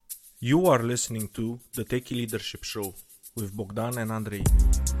You are listening to the Techie Leadership Show with Bogdan and Andrei.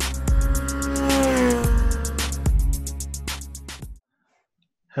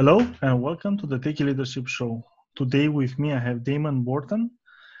 Hello and welcome to the Techie Leadership Show. Today with me I have Damon Borton,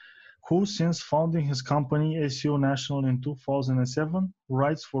 who since founding his company SEO National in 2007,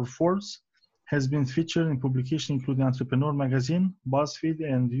 writes for Forbes, has been featured in publications including Entrepreneur Magazine, BuzzFeed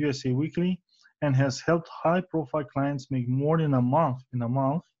and USA Weekly, and has helped high-profile clients make more in a month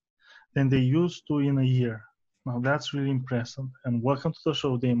than they used to in a year. Now that's really impressive. And welcome to the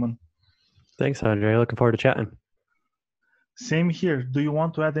show, Damon. Thanks, Andre. Looking forward to chatting. Same here. Do you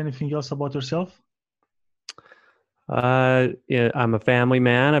want to add anything else about yourself? Yeah, I'm a family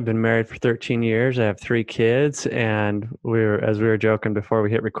man. I've been married for 13 years. I have 3 kids, and as we were joking before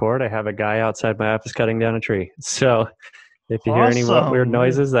we hit record, I have a guy outside my office cutting down a tree. So if you hear any weird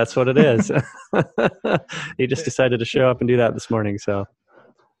noises, that's what it is. He just decided to show up and do that this morning. So,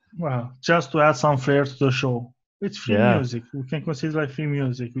 well, just to add some flair to the show, it's free music. We can consider it like free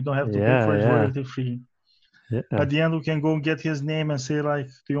music. We don't have to pay for it royalty free. Yeah. At the end, we can go get his name and say, like,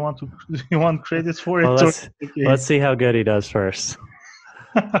 do you want credits for it? Well, let's see how good he does first.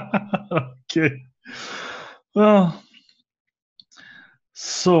 Okay. Well,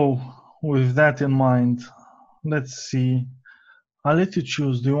 so with that in mind, let's see. I'll let you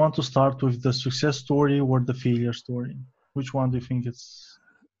choose. Do you want to start with the success story or the failure story? Which one do you think it's?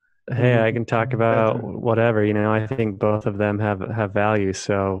 Hey, I can talk about whatever. I think both of them have value.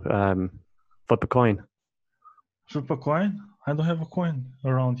 So flip a coin. Flip a coin? I don't have a coin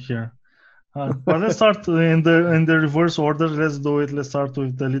around here. But let's start in the reverse order. Let's do it. Let's start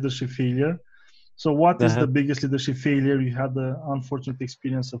with the leadership failure. So what is the biggest leadership failure you had the unfortunate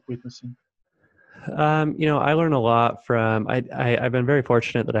experience of witnessing? I learn a lot from, I've been very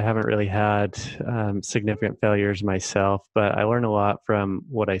fortunate that I haven't really had significant failures myself, but I learn a lot from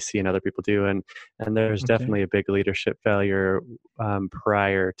what I see in other people do. And there's definitely a big leadership failure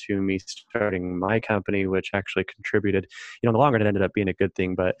prior to me starting my company, which actually contributed, in the long run, it ended up being a good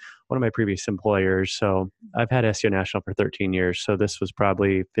thing. But one of my previous employers, so I've had SEO National for 13 years. So this was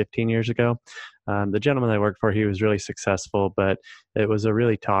probably 15 years ago. The gentleman I worked for, he was really successful, but it was a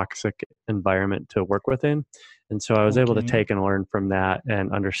really toxic environment to work within. And so I was able to take and learn from that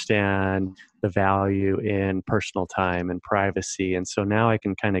and understand the value in personal time and privacy. And so now I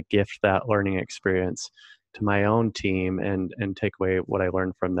can kind of gift that learning experience to my own team and take away what I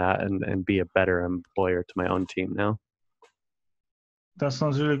learned from that and be a better employer to my own team now. That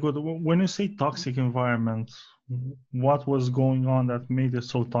sounds really good. When you say toxic environment, what was going on that made it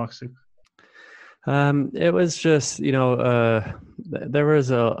so toxic? It was just, there was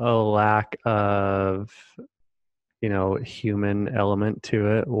a lack of, human element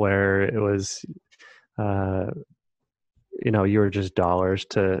to it where it was, you were just dollars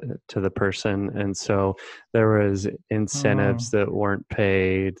to the person. And so there was incentives that weren't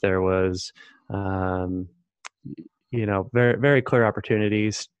paid. There was, very, very clear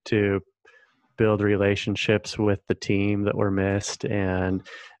opportunities to build relationships with the team that were missed and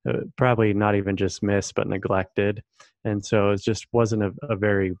probably not even just missed, but neglected. And so it just wasn't a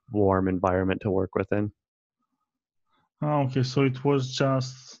very warm environment to work within. Okay, so it was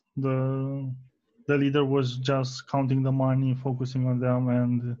just the leader was just counting the money, focusing on them,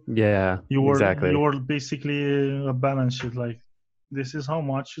 and you were basically a balance sheet. Like, this is how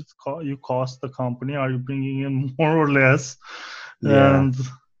much you cost the company. Are you bringing in more or less? And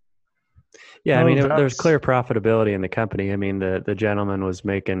I mean, there's clear profitability in the company. I mean, the gentleman was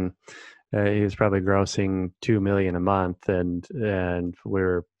making, he was probably grossing $2 million a month, and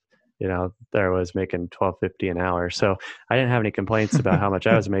we're, there was making $12.50 an hour. So I didn't have any complaints about how much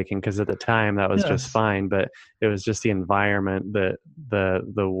I was making, because at the time that was just fine. But it was just the environment, that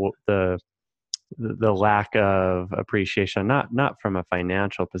the lack of appreciation, not from a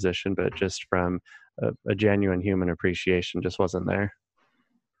financial position, but just from a genuine human appreciation, just wasn't there.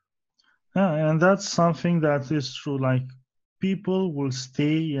 Yeah, and that's something that is true. Like, people will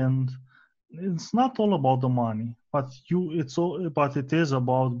stay, and it's not all about the money, but it is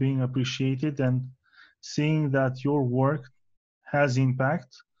about being appreciated and seeing that your work has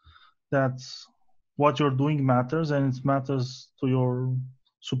impact, that what you're doing matters, and it matters to your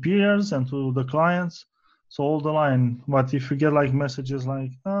superiors and to the clients. So all the line. But if you get like messages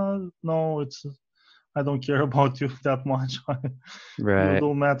like, no, I don't care about you that much. Right. You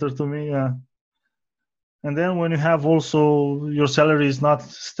don't matter to me. Yeah. And then when you have also your salary is not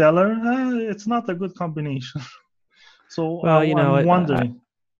stellar, it's not a good combination. So I'm wondering.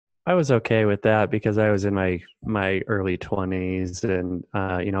 I was okay with that because I was in my early 20s, and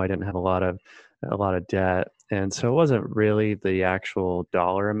I didn't have a lot of debt, And so it wasn't really the actual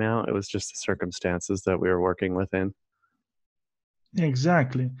dollar amount, it was just the circumstances that we were working within.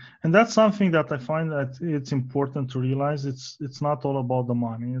 Exactly. And that's something that I find that it's important to realize. It's not all about the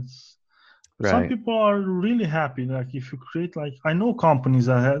money. It's some Right. people are really happy. Like if you create, like I know companies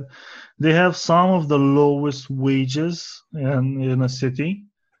that they have some of the lowest wages in a city,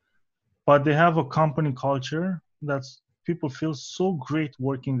 but they have a company culture that's people feel so great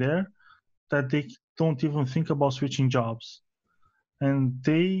working there that they don't even think about switching jobs. And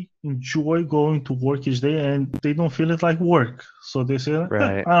they enjoy going to work each day and they don't feel it like work. So they say,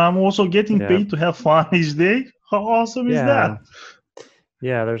 Right. I'm also getting Yeah. paid to have fun each day. How awesome is Yeah. that?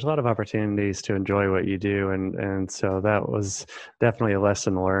 Yeah, there's a lot of opportunities to enjoy what you do, and so that was definitely a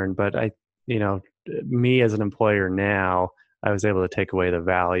lesson learned. But you know, me as an employer now, I was able to take away the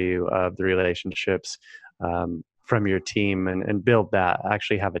value of the relationships from your team and build that.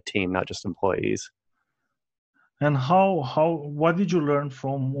 Actually, have a team, not just employees. And what did you learn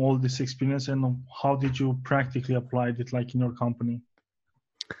from all this experience and how did you practically apply it like in your company?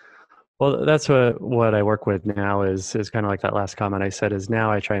 Well, that's what I work with now is kind of like that last comment I said is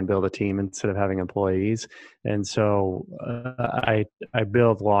now I try and build a team instead of having employees, and so I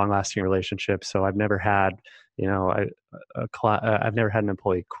build long lasting relationships. So I've never had I've never had an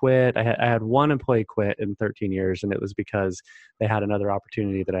employee quit. I had one employee quit in 13 years, and it was because they had another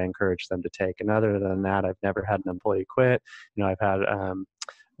opportunity that I encouraged them to take. And other than that, I've never had an employee quit. I've had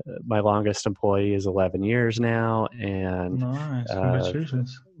my longest employee is 11 years now, and Nice, uh,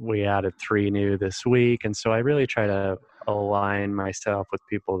 congratulations. we added 3 new this week. And so I really try to align myself with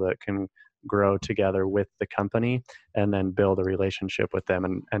people that can grow together with the company and then build a relationship with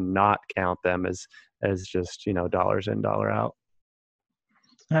them and not count them as just, dollars in, dollar out.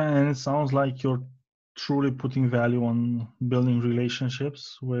 And it sounds like you're truly putting value on building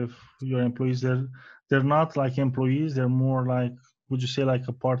relationships with your employees. They're not like employees, they're more like, would you say, like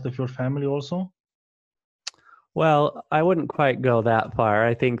a part of your family also? Well, I wouldn't quite go that far.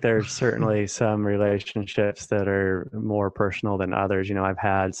 I think there's certainly some relationships that are more personal than others. I've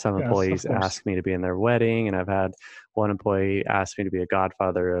had some Yes, of employees course. ask me to be in their wedding, and I've had one employee ask me to be a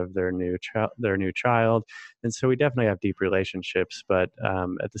godfather of their new child. And so we definitely have deep relationships, but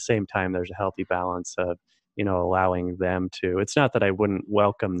at the same time, there's a healthy balance of allowing them to. It's not that I wouldn't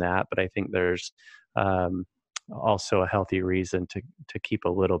welcome that, but I think there's um, also a healthy reason to keep a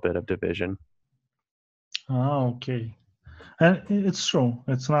little bit of division. Ah, okay. And it's true.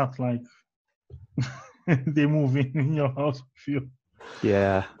 It's not like they move in your house with you.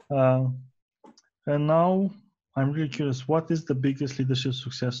 Yeah. Uh, and now I'm really curious, what is the biggest leadership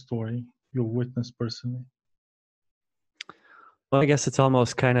success story you've witnessed personally? Well, I guess it's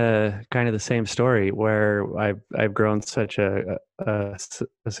almost kind of the same story where I've grown such a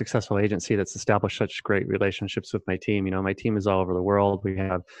successful agency that's established such great relationships with my team. My team is all over the world. We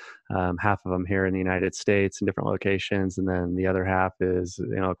have half of them here in the United States in different locations, and then the other half is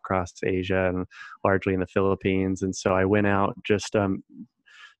across Asia and largely in the Philippines. And so I went out just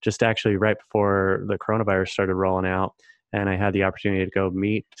actually right before the coronavirus started rolling out, and I had the opportunity to go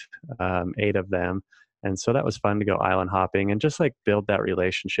meet 8 of them. And so that was fun to go island hopping and just like build that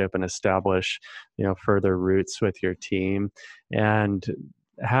relationship and establish, further roots with your team. And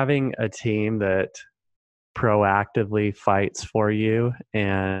having a team that proactively fights for you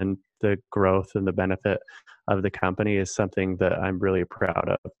and the growth and the benefit of the company is something that I'm really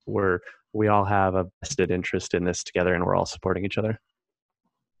proud of. We all have a vested interest in this together, and we're all supporting each other.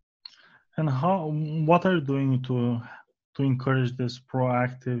 And what are you doing to encourage this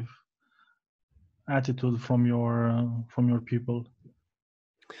proactive attitude from your people?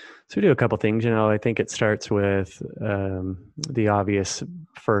 So we do a couple things. I think it starts with the obvious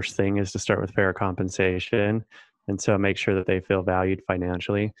first thing is to start with fair compensation. And so make sure that they feel valued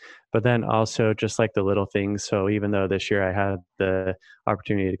financially. But then also just like the little things. So even though this year I had the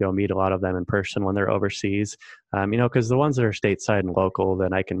opportunity to go meet a lot of them in person when they're overseas, because the ones that are stateside and local,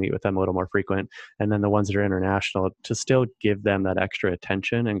 then I can meet with them a little more frequent. And then the ones that are international, to still give them that extra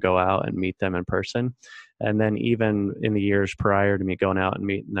attention and go out and meet them in person. And then even in the years prior to me going out and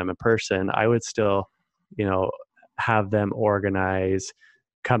meeting them in person, I would still, have them organize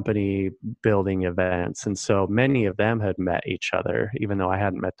company building events. And so many of them had met each other, even though I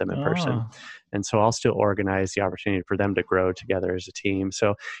hadn't met them in person. Ah, And so I'll still organize the opportunity for them to grow together as a team.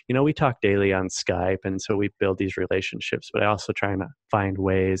 So, we talk daily on Skype. And so we build these relationships, but I also try and find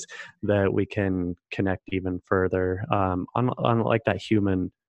ways that we can connect even further on like that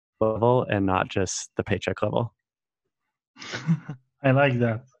human level and not just the paycheck level. I like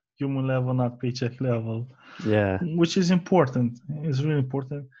that. Human level, not paycheck level, Yeah. which is important. It's really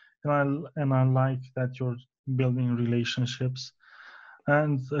important. And I like that you're building relationships.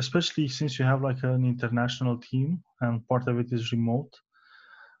 And especially since you have like an international team and part of it is remote,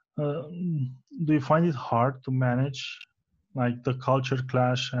 do you find it hard to manage like the culture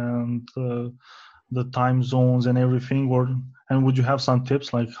clash and the time zones and everything, and would you have some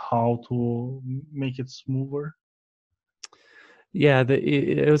tips like how to make it smoother? Yeah,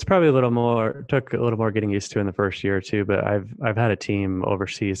 it was probably took a little more getting used to in the first year or two, but I've had a team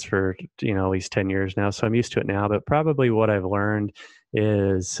overseas for, at least 10 years now, so I'm used to it now. But probably what I've learned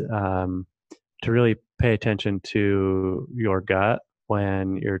is to really pay attention to your gut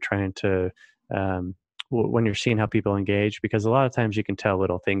when you're trying to when you're seeing how people engage, because a lot of times you can tell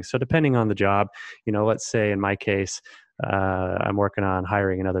little things. So depending on the job, let's say in my case, I'm working on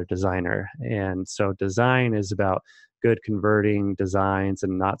hiring another designer, and so design is about good converting designs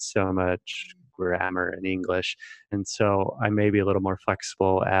and not so much grammar and English. And so I may be a little more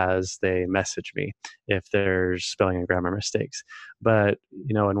flexible as they message me if there's spelling and grammar mistakes. But,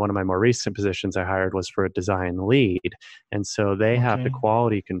 in one of my more recent positions I hired was for a design lead. And so they have to Okay.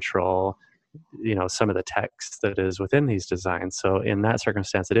 quality control some of the text that is within these designs. So in that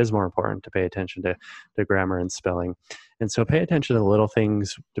circumstance, it is more important to pay attention to grammar and spelling. And so pay attention to the little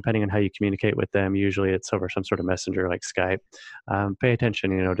things depending on how you communicate with them. Usually it's over some sort of messenger like Skype. Pay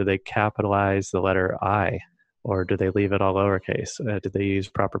attention, do they capitalize the letter I, or do they leave it all lowercase? Do they use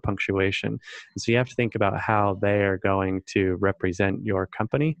proper punctuation? And so you have to think about how they are going to represent your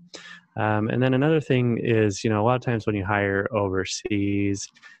company. And then another thing is, a lot of times when you hire overseas,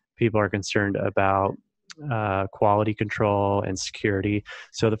 people are concerned about quality control and security.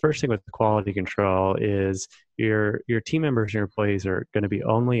 So the first thing with quality control is your team members and your employees are going to be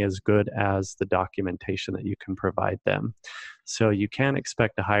only as good as the documentation that you can provide them. So you can't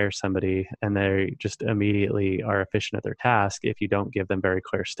expect to hire somebody and they just immediately are efficient at their task if you don't give them very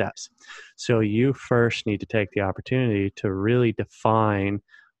clear steps. So you first need to take the opportunity to really define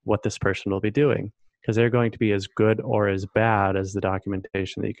what this person will be doing, because they're going to be as good or as bad as the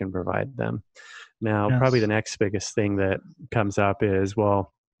documentation that you can provide them. Now, probably the Yes. next biggest thing that comes up is,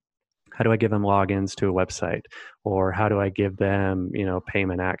 well, how do I give them logins to a website? Or how do I give them,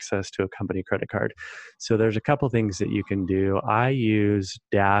 payment access to a company credit card? So there's a couple things that you can do. I use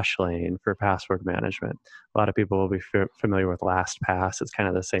Dashlane for password management. A lot of people will be familiar with LastPass. It's kind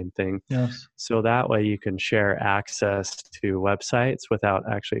of the same thing. Yes. So that way you can share access to websites without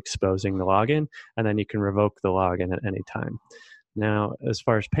actually exposing the login, and then you can revoke the login at any time. Now, as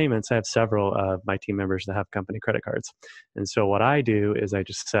far as payments, I have several of my team members that have company credit cards. And so what I do is I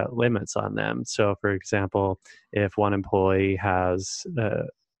just set limits on them. So for example, if one employee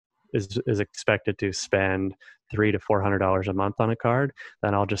is expected to spend $300 to $400 a month on a card,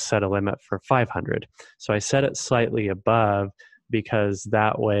 then I'll just set a limit for $500. So I set it slightly above, because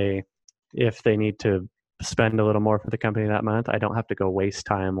that way, if they need to spend a little more for the company that month, I don't have to go waste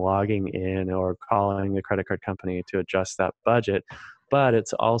time logging in or calling the credit card company to adjust that budget. But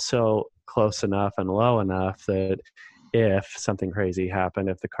it's also close enough and low enough that if something crazy happened,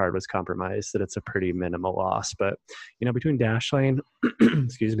 if the card was compromised, that it's a pretty minimal loss. But, between Dashlane,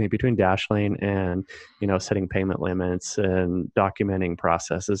 between Dashlane and, setting payment limits and documenting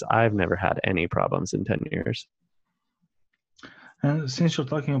processes, I've never had any problems in 10 years. And since you're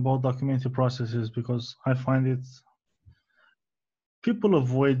talking about documented processes, because I find it, people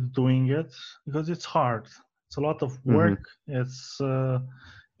avoid doing it because it's hard. It's a lot of work. Mm-hmm. It's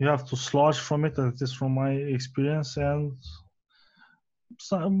you have to sludge from it. That is from my experience. And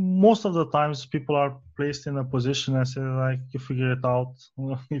so most of the times people are placed in a position and say, like, you figure it out.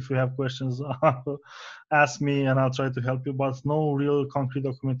 If you have questions, ask me and I'll try to help you. But no real concrete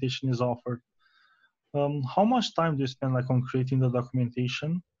documentation is offered. How much time do you spend on creating the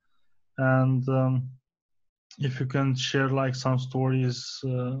documentation? And if you can share some stories,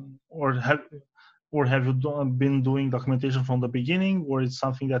 or have you been doing documentation from the beginning, or it's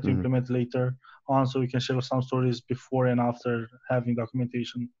something that you implement later on, so you can share some stories before and after having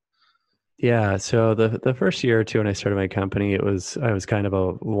documentation? Yeah, so the first year or two when I started my company, I was kind of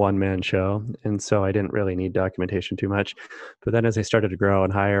a one-man show, and so I didn't really need documentation too much. But then as I started to grow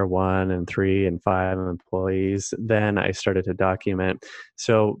and hire 1 and 3 and 5 employees, then I started to document.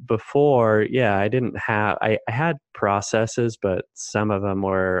 So before, I had processes, but some of them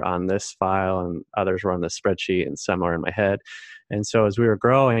were on this file and others were on the spreadsheet and some were in my head. And so as we were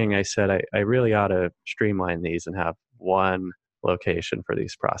growing, I said, I really ought to streamline these and have one location for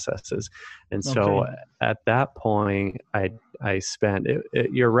these processes. And so at that point, I spent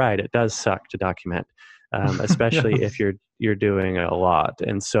it. You're right, it does suck to document, especially if you're doing a lot.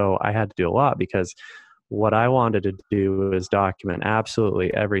 And so I had to do a lot because what I wanted to do was document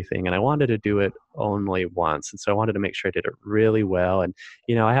absolutely everything, and I wanted to do it only once. And so I wanted to make sure I did it really well. And,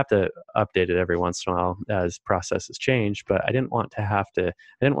 I have to update it every once in a while as processes change, but I didn't want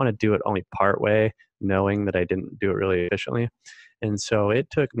to do it only part way, knowing that I didn't do it really efficiently. And so it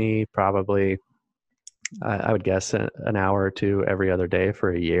took me probably, I would guess, an hour or two every other day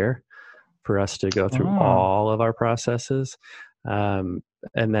for a year for us to go through all of our processes.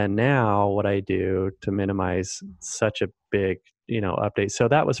 And then now what I do to minimize such a big, update. So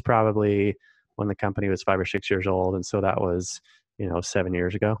that was probably when the company was 5 or 6 years old. And so that was, 7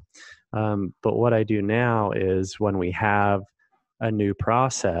 years ago. But what I do now is when we have a new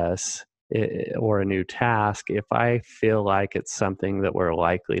process or a new task, if I feel like it's something that we're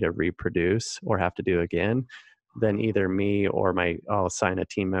likely to reproduce or have to do again, then either me or I'll assign a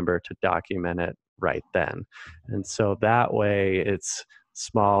team member to document it right then. And so that way it's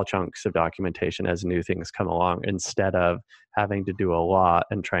small chunks of documentation as new things come along, instead of having to do a lot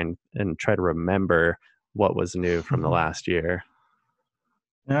and try to remember what was new from the last year.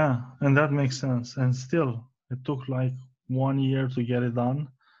 Yeah, and that makes sense. And still, it took like 1 year to get it done,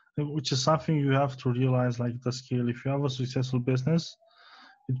 which is something you have to realize, like the scale. If you have a successful business,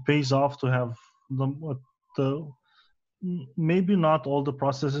 it pays off to have the maybe not all the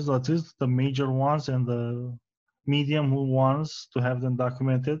processes, at least the major ones and the medium ones, to have them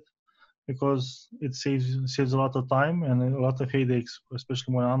documented, because it saves a lot of time and a lot of headaches,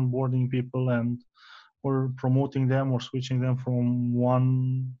 especially when onboarding people or promoting them or switching them from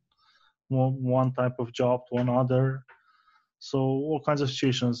one type of job to another. So all kinds of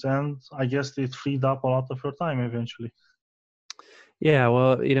situations, and I guess it freed up a lot of your time eventually. Yeah,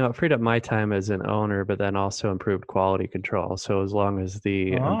 well, it freed up my time as an owner, but then also improved quality control. So as long as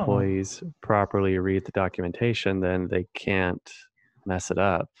the employees properly read the documentation, then they can't mess it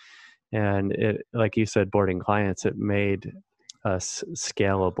up. And it, like you said, boarding clients, it made us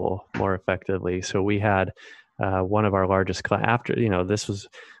scalable more effectively. So we had one of our largest clients after, this was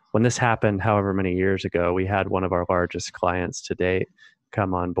when this happened, however many years ago, we had one of our largest clients to date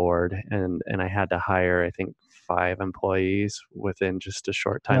come on board, and I had to hire, I think, 5 employees within just a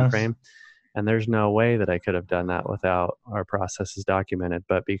short time frame. And there's no way that I could have done that without our processes documented.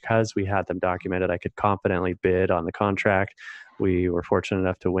 But because we had them documented, I could confidently bid on the contract. We were fortunate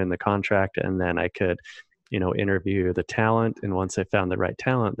enough to win the contract, and then I could, interview the talent. And once I found the right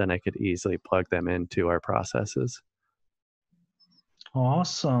talent, then I could easily plug them into our processes.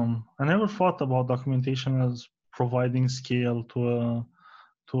 Awesome. I never thought about documentation as providing scale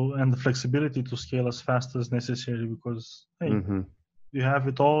and the flexibility to scale as fast as necessary, because you have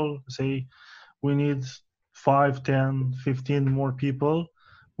it all. Say we need 5, 10, 15 more people,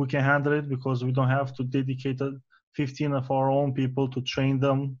 we can handle it, because we don't have to dedicate 15 of our own people to train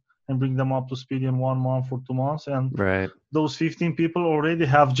them and bring them up to speed in 1 month or 2 months. And those 15 people already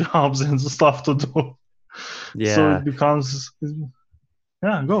have jobs and stuff to do. Yeah. So it becomes...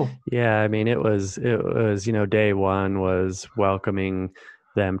 Yeah, go. Yeah, I mean, it was, day one was welcoming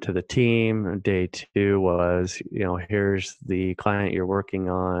them to the team. Day 2 was, here's the client you're working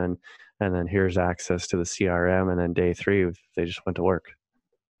on, and then here's access to the CRM. And then day 3, they just went to work.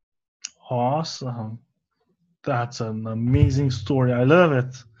 Awesome. That's an amazing story. I love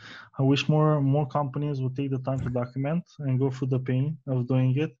it. I wish more companies would take the time to document and go through the pain of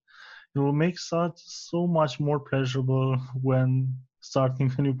doing it. It will make so much more pleasurable when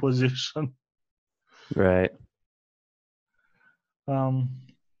starting a new position. Right.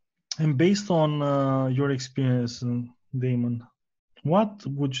 And based on your experience, Damon, what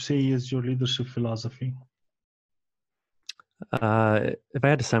would you say is your leadership philosophy? If I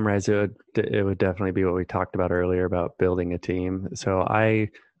had to summarize it would definitely be what we talked about earlier about building a team. So I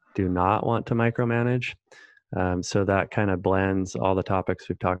do not want to micromanage. So that kind of blends all the topics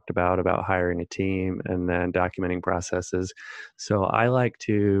we've talked about hiring a team and then documenting processes. So I like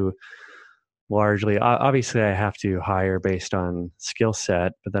to largely, obviously I have to hire based on skill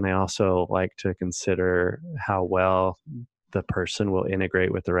set, but then I also like to consider how well the person will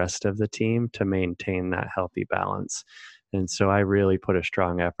integrate with the rest of the team to maintain that healthy balance. And so I really put a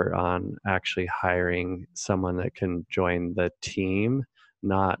strong effort on actually hiring someone that can join the team,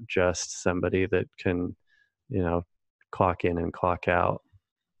 not just somebody that can, clock in and clock out.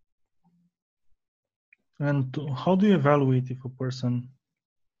 And how do you evaluate if a person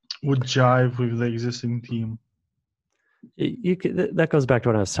would jive with the existing team? That goes back to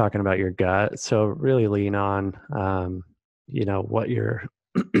what I was talking about, your gut. So really lean on, what your,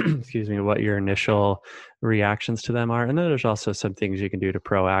 what your initial reactions to them are. And then there's also some things you can do to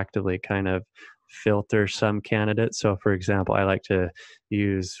proactively kind of filter some candidates. So for example, I like to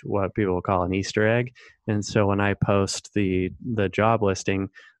use what people will call an Easter egg. And so when I post the job listing,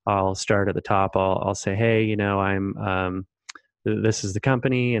 I'll start at the top. I'll say, hey, you know, this is the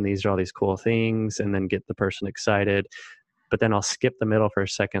company and these are all these cool things, and then get the person excited. But then I'll skip the middle for a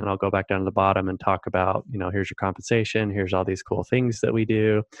second and I'll go back down to the bottom and talk about, you know, here's your compensation, here's all these cool things that we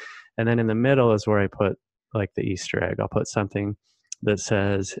do. And then in the middle is where I put like the Easter egg. I'll put something that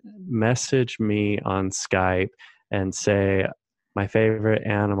says, message me on Skype and say, my favorite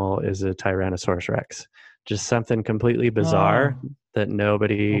animal is a Tyrannosaurus Rex. Just something completely bizarre that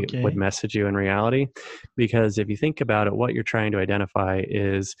nobody would message you in reality. Because if you think about it, what you're trying to identify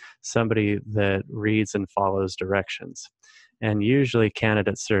is somebody that reads and follows directions. And usually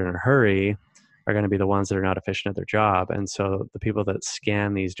candidates that are in a hurry are going to be the ones that are not efficient at their job. And so the people that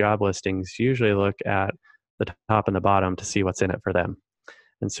scan these job listings usually look at the top and the bottom to see what's in it for them.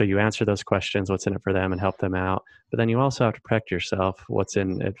 And so you answer those questions, what's in it for them, and help them out. But then you also have to protect yourself. What's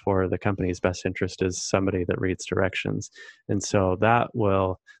in it for the company's best interest is somebody that reads directions. And so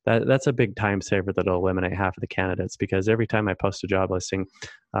that's a big time saver that'll eliminate half of the candidates, because every time I post a job listing,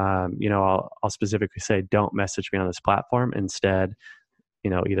 you know, I'll specifically say, don't message me on this platform. Instead,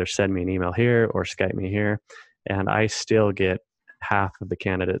 you know, either send me an email here or Skype me here. And I still get half of the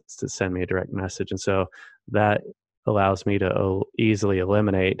candidates to send me a direct message. And so that allows me to easily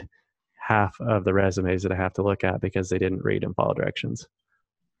eliminate half of the resumes that I have to look at because they didn't read and follow directions.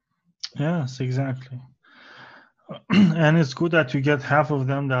 Yes, exactly. And it's good that you get half of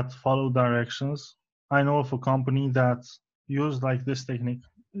them that follow directions. I know of a company that used like this technique.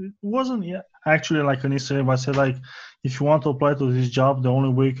 It wasn't actually like an Easter egg, but I said, like, if you want to apply to this job, the only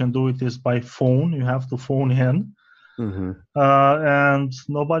way you can do it is by phone. You have to phone in. Mm-hmm. And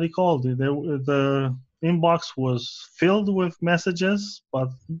nobody called. The inbox was filled with messages, but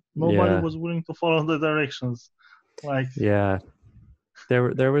nobody was willing to follow the directions.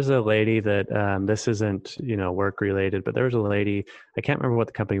 There was a lady that this isn't, you know, work related, but there was a lady, I can't remember what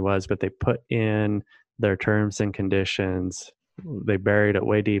the company was, but they put in their terms and conditions. They buried it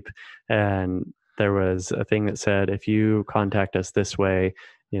way deep, and there was a thing that said, if you contact us this way,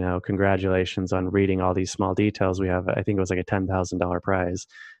 you know, congratulations on reading all these small details. We have, I think it was like a $10,000 prize.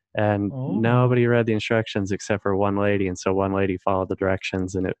 And nobody read the instructions except for one lady. And so one lady followed the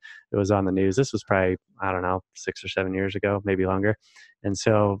directions, and it was on the news. This was probably, I don't know, 6 or 7 years ago, maybe longer. And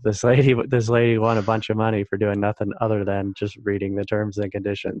so this lady won a bunch of money for doing nothing other than just reading the terms and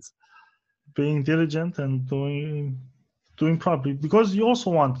conditions. Being diligent and doing properly, because you also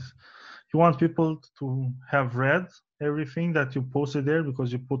want people to have read everything that you posted there,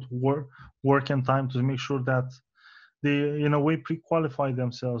 because you put work and time to make sure that they, in a way, pre-qualify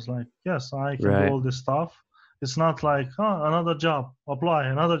themselves. Like, yes, I can do all this stuff. It's not like, another job, apply,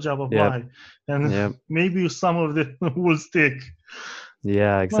 another job, apply. And maybe some of them will stick.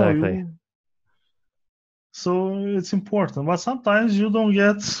 Yeah, exactly. So it's important. But sometimes you don't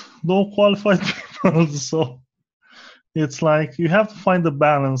get no qualified people. So it's like you have to find the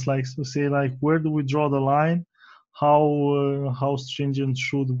balance, like to say, like, where do we draw the line? How stringent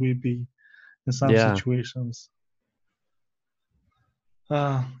should we be in some situations?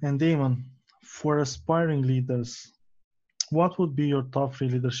 And Damon, for aspiring leaders, what would be your top 3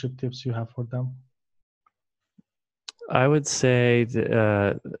 leadership tips you have for them? I would say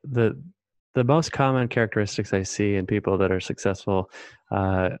the most common characteristics I see in people that are successful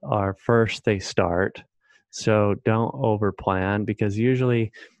are, first, they start. So don't overplan, because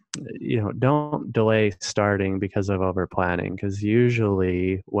usually, you know, don't delay starting because of overplanning, because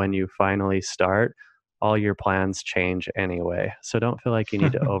usually when you finally start, all your plans change anyway. So don't feel like you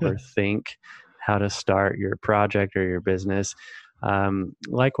need to overthink how to start your project or your business.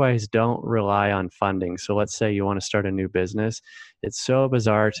 Likewise, don't rely on funding. So let's say you want to start a new business. It's so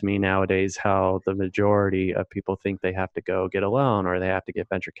bizarre to me nowadays how the majority of people think they have to go get a loan or they have to get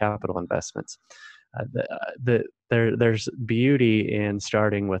venture capital investments. There's beauty in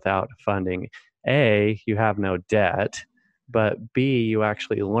starting without funding. A, you have no debt, but B, you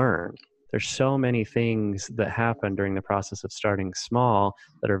actually learn. There's so many things that happen during the process of starting small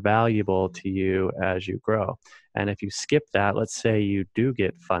that are valuable to you as you grow. And if you skip that, let's say you do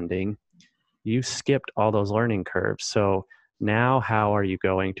get funding, you skipped all those learning curves. So now how are you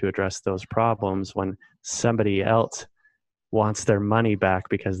going to address those problems when somebody else wants their money back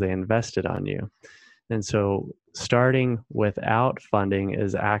because they invested on you? And so starting without funding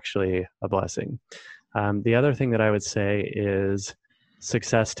is actually a blessing. The other thing that I would say is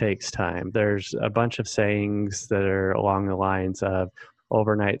success takes time. There's a bunch of sayings that are along the lines of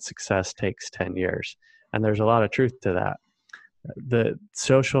overnight success takes 10 years. And there's a lot of truth to that. the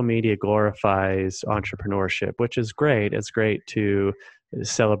social media glorifies entrepreneurship, which is great. It's great to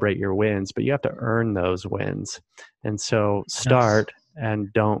celebrate your wins, but you have to earn those wins. And so Yes. start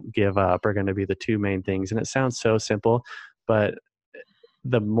and don't give up are going to be the two main things. And it sounds so simple, but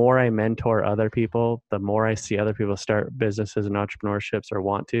the more I mentor other people, the more I see other people start businesses and entrepreneurships or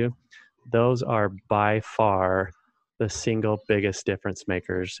want to, those are by far the single biggest difference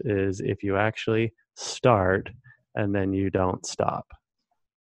makers is if you actually start and then you don't stop.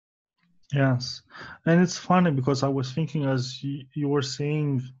 Yes, and it's funny because I was thinking as you were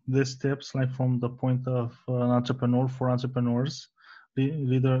saying these tips, like from the point of an entrepreneur for entrepreneurs,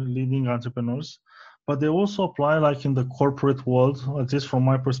 leading entrepreneurs, but they also apply like in the corporate world, at least from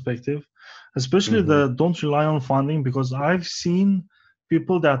my perspective, especially Mm-hmm. the don't rely on funding because I've seen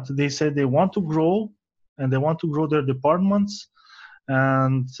people that they say they want to grow and they want to grow their departments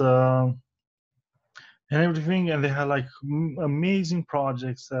and. And everything, and they had like amazing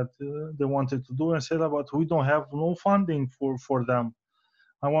projects that they wanted to do and said about we don't have no funding for them.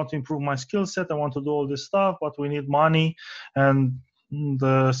 I want to improve my skill set, I want to do all this stuff, but we need money, and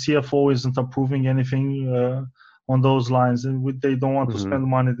the CFO isn't approving anything on those lines, and they don't want to Mm-hmm. spend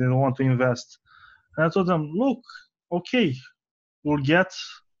money, they don't want to invest. And I told them, look, okay, we'll get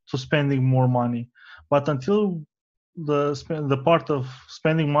to spending more money, but until the part of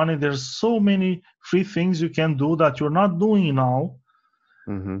spending money, there's so many free things you can do that you're not doing now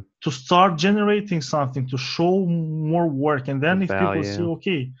Mm-hmm. to start generating something to show more work. And The then if people see, value.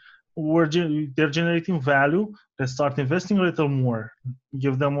 okay, they're generating value, let's start investing a little more,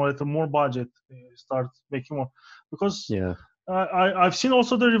 give them a little more budget, start making more. Because Yeah. I've seen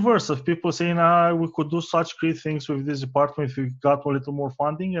also the reverse of people saying, we could do such great things with this department if we got a little more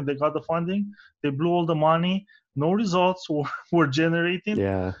funding, and they got the funding, they blew all the money, no results were generated,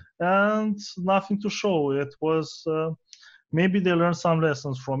 Yeah. and nothing to show. It was maybe they learned some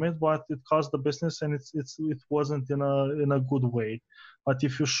lessons from it, but it cost the business, and it wasn't in a good way. But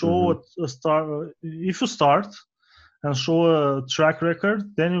if you Mm-hmm. show a start, if you start and show a track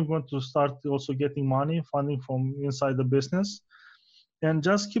record, then you're going to start also getting money, funding from inside the business, and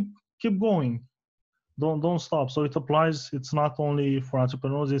just keep going. Don't stop. So it applies. It's not only for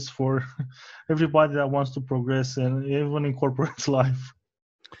entrepreneurs; it's for everybody that wants to progress, and even in corporate life.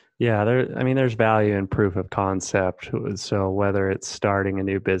 Yeah, there's value in proof of concept. So whether it's starting a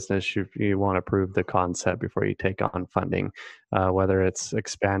new business, you want to prove the concept before you take on funding. Whether it's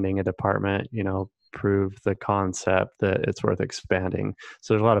expanding a department, prove the concept that it's worth expanding.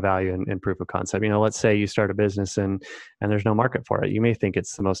 So there's a lot of value in proof of concept. Let's say you start a business and there's no market for it. You may think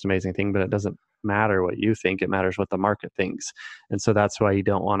it's the most amazing thing, but it doesn't matter what you think. It matters what the market thinks. And so that's why you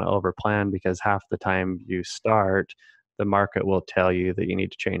don't want to overplan, because half the time you start, the market will tell you that you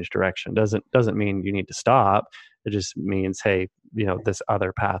need to change direction. Doesn't mean you need to stop. It just means, hey, this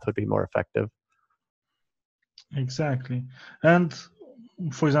other path would be more effective. Exactly. And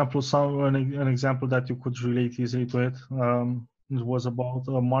for example, an example that you could relate easily to it, it was about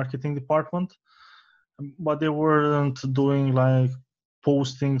a marketing department, but they weren't doing like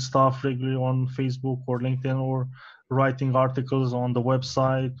posting stuff regularly on Facebook or LinkedIn or writing articles on the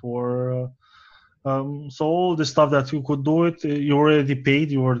website or so all the stuff that you could do it, you already paid,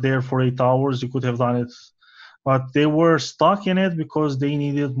 you were there for 8 hours, you could have done it, but they were stuck in it because they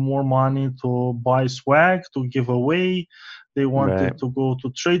needed more money to buy swag to give away. They Right. wanted to go to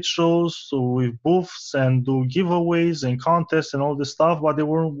trade shows so with booths and do giveaways and contests and all this stuff, but they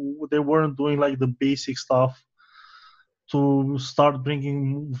weren't doing like the basic stuff to start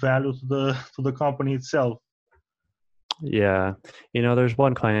bringing value to the company itself. Yeah. There's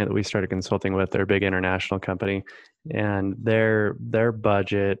one client that we started consulting with. They're a big international company, and their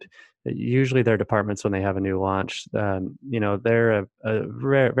budget, usually their departments when they have a new launch, they're a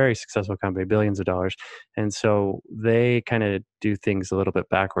very successful company, billions of dollars. And so they kind of do things a little bit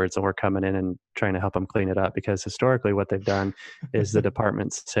backwards, and we're coming in and trying to help them clean it up, because historically what they've done is the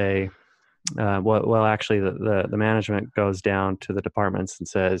departments say, well, actually, the management goes down to the departments and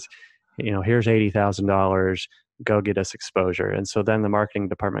says, here's $80,000, go get us exposure. And so then the marketing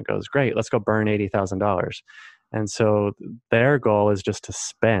department goes, great, let's go burn $80,000. And so their goal is just to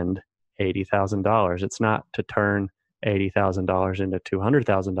spend $80,000. It's not to turn $80,000 into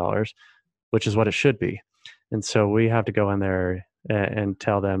 $200,000, which is what it should be. And so we have to go in there and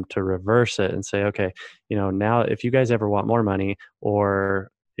tell them to reverse it and say, okay, now if you guys ever want more money, or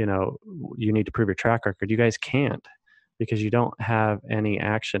you need to prove your track record, you guys can't, because you don't have any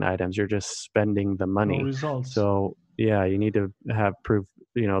action items. You're just spending the No money. results. So yeah, you need to have proof,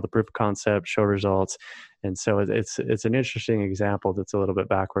 the proof of concept, show results. And so it's an interesting example that's a little bit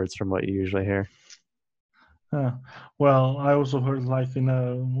backwards from what you usually hear. Well, I also heard like in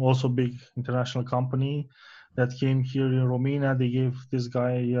a also big international company that came here in Romania, they gave this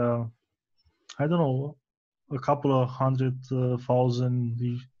guy I don't know, a couple of thousand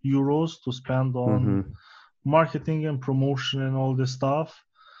euros to spend on marketing and promotion and all this stuff.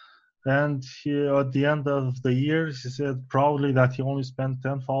 And at the end of the year, he said proudly that he only spent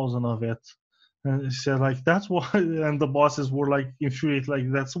 10,000 of it. And he said like that's why, and the bosses were like infuriated, like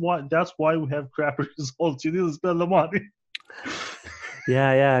that's why we have crappy results. You didn't spend the money.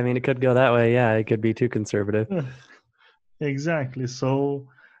 Yeah. I mean, it could go that way. Yeah, it could be too conservative. Exactly. So,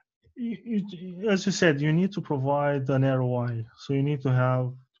 as you said, you need to provide an ROI. So you need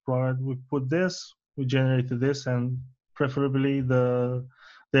to provide. We put this, we generated this, and preferably the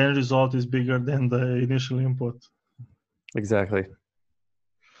end result is bigger than the initial input. Exactly.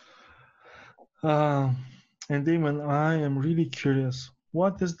 And Damon, I am really curious.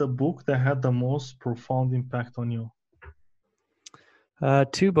 What is the book that had the most profound impact on you?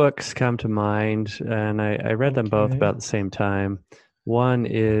 Two books come to mind, and I read them both about the same time. One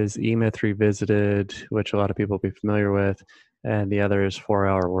is E-Myth Revisited, which a lot of people will be familiar with, and the other is 4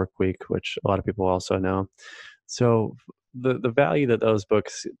 Hour Workweek, which a lot of people also know. So the value that those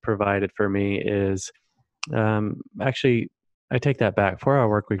books provided for me is actually, I take that back. 4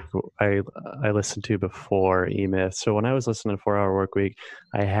 Hour Workweek I listened to before E-Myth. So when I was listening to 4 Hour Workweek,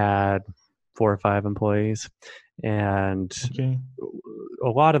 I had 4 or 5 employees, and a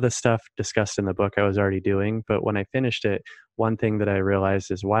lot of the stuff discussed in the book I was already doing. But when I finished it, one thing that I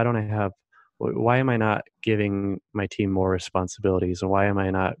realized is why am I not giving my team more responsibilities, and why am I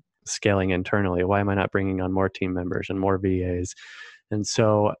not scaling internally? Why am I not bringing on more team members and more VAs? And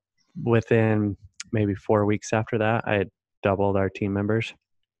so within maybe 4 weeks after that, I had doubled our team members.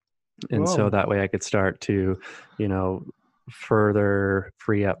 And so that way I could start to, further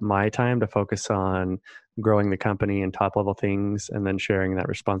free up my time to focus on growing the company and top level things, and then sharing that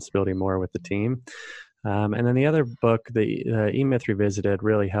responsibility more with the team. And then the other book, the E-Myth Revisited,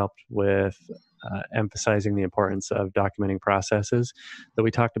 really helped with emphasizing the importance of documenting processes that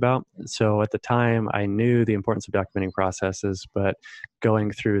we talked about. So at the time, I knew the importance of documenting processes, but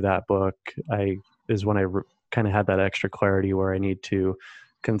going through that book is when I kind of had that extra clarity where I need to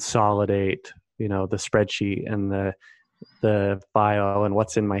consolidate, the spreadsheet and the file and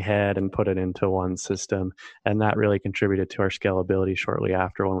what's in my head and put it into one system. And that really contributed to our scalability shortly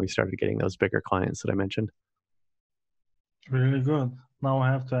after, when we started getting those bigger clients that I mentioned. Really good. Now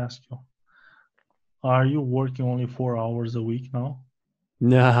I have to ask you, are you working only 4 hours a week now?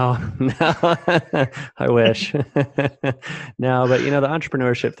 No, I wish. No, but the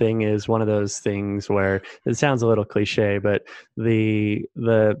entrepreneurship thing is one of those things where it sounds a little cliche, but the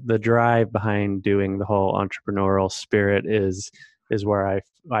drive behind doing the whole entrepreneurial spirit is where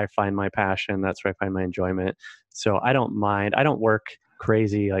I find my passion. That's where I find my enjoyment. So I don't mind. I don't work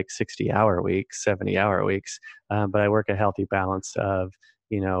crazy like 60-hour weeks, 70-hour weeks, but I work a healthy balance of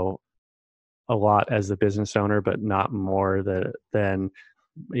a lot as the business owner, but not more than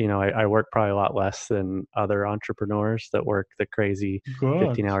I work probably a lot less than other entrepreneurs that work the crazy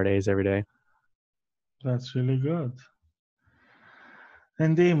 15-hour days every day. That's really good.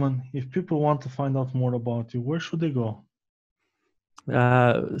 And Damon, if people want to find out more about you, where should they go?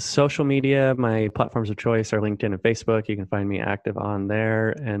 Social media, my platforms of choice are LinkedIn and Facebook. You can find me active on there.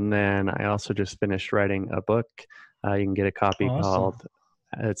 And then I also just finished writing a book. You can get a copy called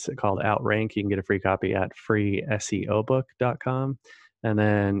Outrank. You can get a free copy at freeseobook.com. And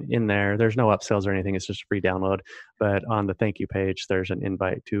then in there's no upsells or anything. It's just a free download. But on the thank you page, there's an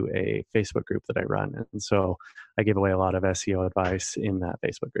invite to a Facebook group that I run. And so I give away a lot of SEO advice in that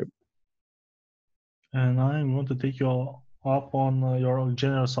Facebook group. And I'm going to take you up on your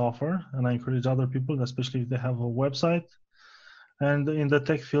generous offer. And I encourage other people, especially if they have a website. And in the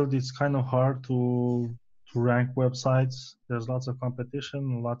tech field, it's kind of hard to rank websites. There's lots of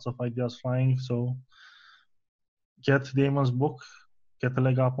competition, lots of ideas flying. So get Damon's book. Get the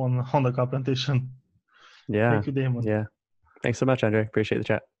leg up on the competition. Yeah. Thank you, Damon. Yeah. Thanks so much, Andre. Appreciate the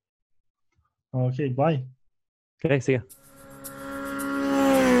chat. Okay, bye. Okay, see ya.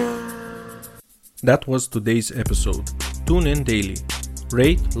 That was today's episode. Tune in daily.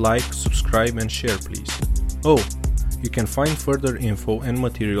 Rate, like, subscribe, and share, please. Oh, you can find further info and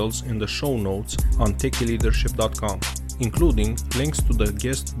materials in the show notes on techyleadership.com, including links to the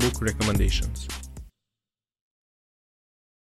guest book recommendations.